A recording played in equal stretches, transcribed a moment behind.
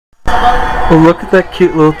Oh, look at that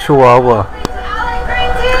cute little Chihuahua.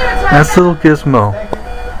 That's little Gizmo.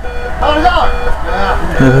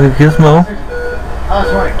 Gizmo.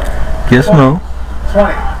 Gizmo.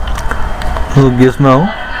 Little Gizmo.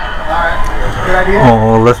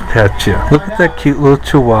 Oh, let's pet you. Look at that cute little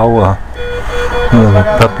Chihuahua. Little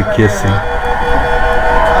puppy Kissy.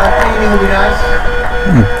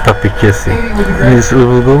 Puppy Kissy. He's a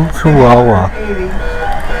little Chihuahua.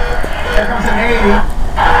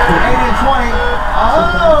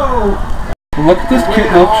 Look at this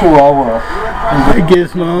cute little Chihuahua. Hi,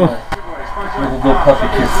 Gizmo. Little puppy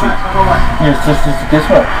Kissy. Here's just this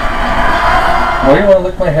Gizmo. Why do you want to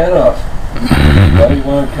lick my head off? Why do you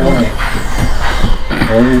want to kill me?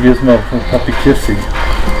 There's Gizmo from puppy Kissy.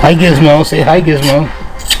 Hi, Gizmo. Say hi, Gizmo.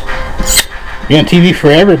 You're on TV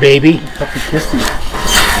forever, baby. Puppy Kissy.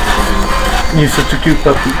 You're such a cute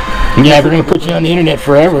puppy. Yeah, we're gonna put you on the internet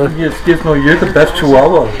forever. Yes, Gizmo, you're the best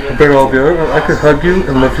Chihuahua. Compared to all the other, I could hug you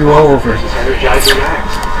and lift you all over.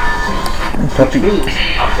 Puppy.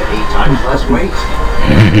 Up to 8 times less weight.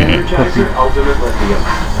 Energizer Ultimate Lithium.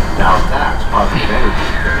 Now that's positive energy.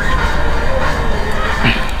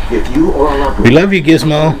 If you or a loved one, We love you,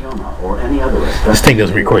 Gizmo. or any other This thing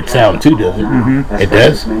doesn't record sound too, does it? It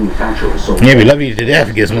does? Yeah, we love you to death,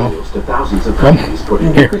 Gizmo. Come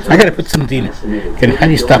here. I gotta put something. How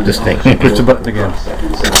do you stop this thing? Push the button again.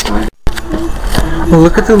 Oh,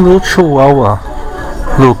 look at the little Chihuahua.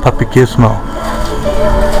 Little puppy Gizmo.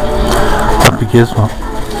 Puppy Gizmo.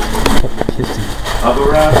 Puppy Kissy.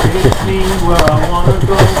 Puppy Kissy.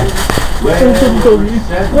 Oh, little doggy.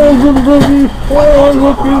 Oh, little doggy. Oh, I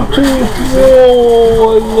love you too.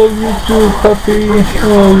 Oh, I love you too, puppy.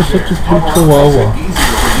 Oh, you're such a cute Chihuahua.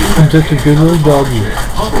 I'm such a good little doggy.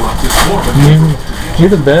 You're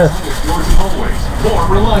the best.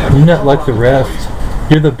 You're not like the rest.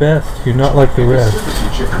 You're the best. You're not like the rest.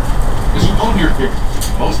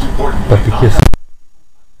 Puppy Kiss.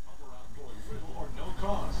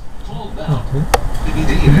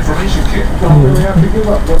 information kit.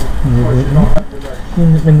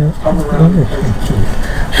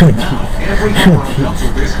 Show me teeth. Show me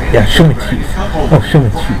teeth. Yeah, show me teeth. Oh, show me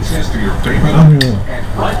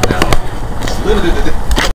teeth.